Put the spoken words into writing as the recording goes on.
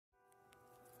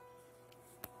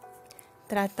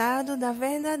Tratado da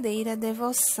Verdadeira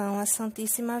Devoção à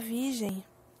Santíssima Virgem.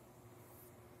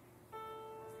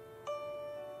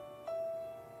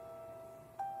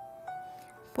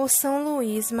 Por São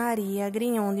Luís Maria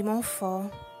Grignon de Montfort.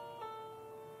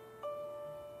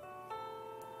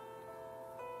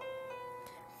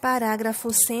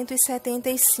 Parágrafo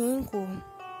 175.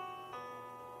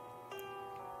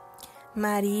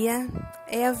 Maria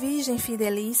é a Virgem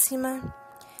Fidelíssima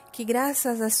que,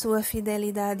 graças à sua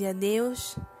fidelidade a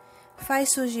Deus,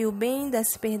 faz surgir o bem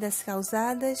das perdas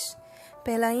causadas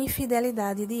pela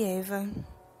infidelidade de Eva.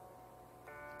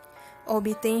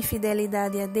 Obtém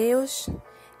fidelidade a Deus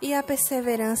e a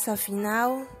perseverança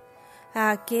final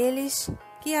àqueles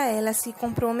que a ela se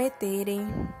comprometerem.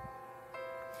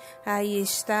 Aí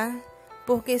está,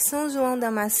 porque São João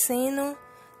Damasceno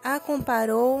a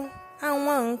comparou a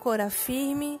uma âncora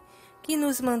firme que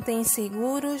nos mantém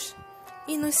seguros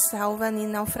e nos salva de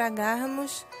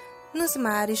naufragarmos nos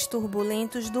mares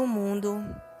turbulentos do mundo,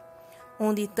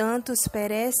 onde tantos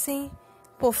perecem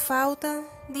por falta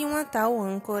de uma tal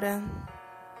âncora.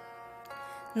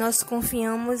 Nós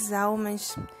confiamos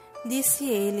almas, disse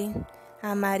ele,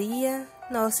 a Maria,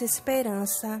 nossa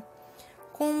esperança,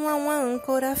 como a uma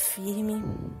âncora firme.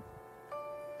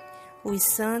 Os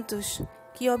santos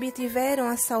que obtiveram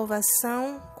a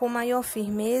salvação com maior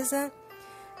firmeza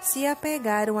se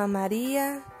apegaram a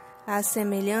Maria à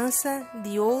semelhança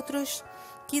de outros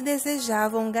que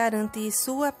desejavam garantir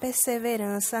sua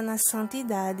perseverança na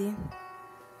santidade.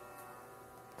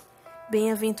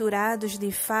 Bem-aventurados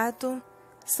de fato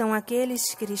são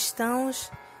aqueles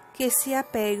cristãos que se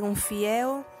apegam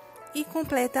fiel e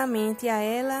completamente a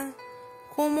ela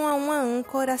como a uma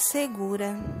âncora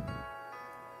segura.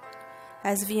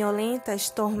 As violentas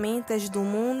tormentas do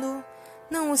mundo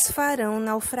não os farão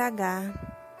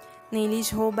naufragar, nem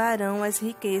lhes roubarão as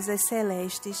riquezas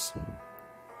celestes.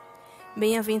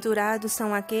 Bem-aventurados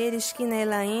são aqueles que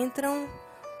nela entram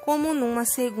como numa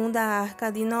segunda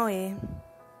arca de Noé.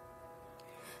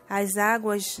 As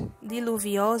águas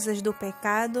diluviosas do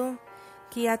pecado,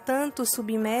 que a tanto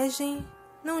submergem,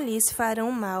 não lhes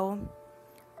farão mal,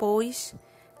 pois,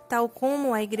 tal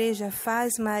como a Igreja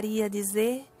faz Maria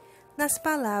dizer nas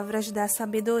palavras da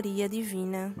sabedoria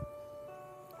divina: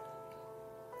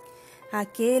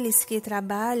 aqueles que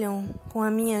trabalham com a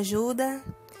minha ajuda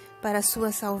para a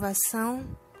sua salvação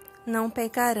não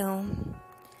pecarão.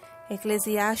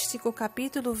 Eclesiástico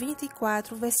capítulo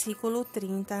 24, versículo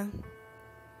 30.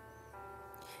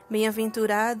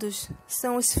 Bem-aventurados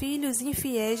são os filhos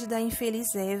infiéis da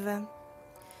infeliz Eva,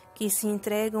 que se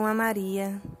entregam a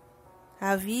Maria,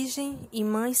 a Virgem e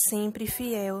Mãe sempre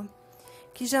fiel,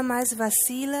 que jamais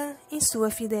vacila em sua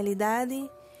fidelidade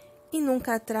e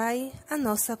nunca trai a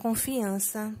nossa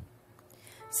confiança.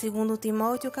 2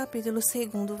 Timóteo capítulo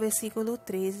 2, versículo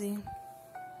 13.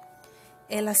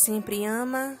 Ela sempre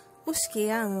ama os que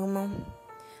a amam.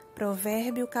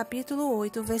 Provérbio capítulo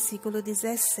 8, versículo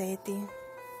 17.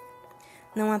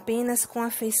 Não apenas com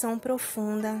afeição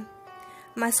profunda,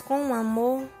 mas com um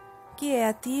amor que é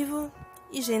ativo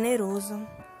e generoso.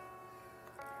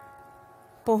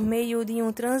 Por meio de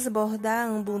um transbordar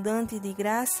abundante de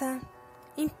graça,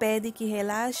 impede que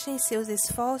relaxem seus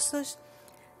esforços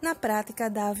na prática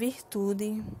da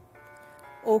virtude,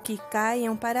 ou que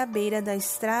caiam para a beira da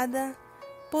estrada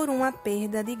por uma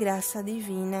perda de graça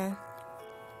divina.